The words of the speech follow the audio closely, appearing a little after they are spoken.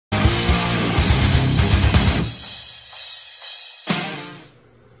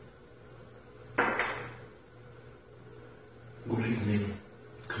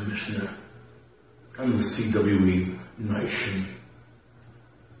Commissioner and the CWE Nation.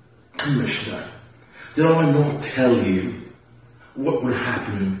 Commissioner, did I not tell you what would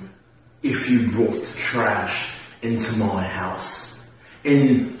happen if you brought trash into my house,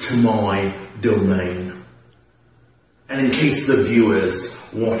 into my domain? And in case the viewers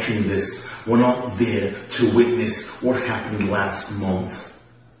watching this were not there to witness what happened last month,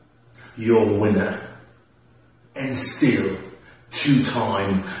 your winner, and still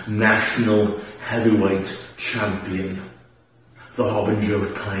two-time national heavyweight champion, the harbinger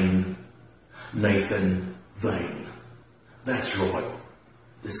of pain, Nathan Vane. That's right,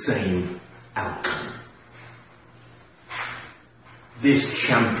 the same outcome. This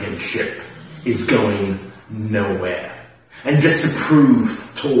championship is going nowhere. And just to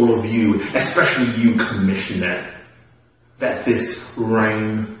prove to all of you, especially you, Commissioner, that this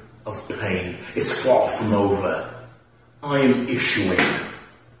reign of pain is far from over, I am issuing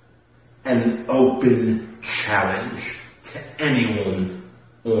an open challenge to anyone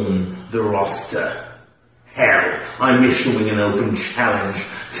on the roster. Hell, I'm issuing an open challenge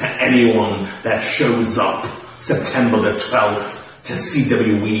to anyone that shows up September the 12th to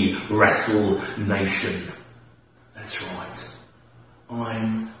CWE WrestleNation. That's right.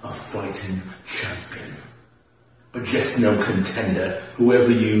 I'm a fighting champion. But just no contender,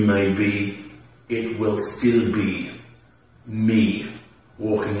 whoever you may be, it will still be me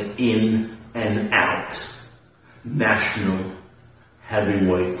walking in and out national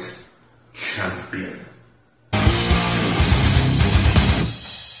heavyweight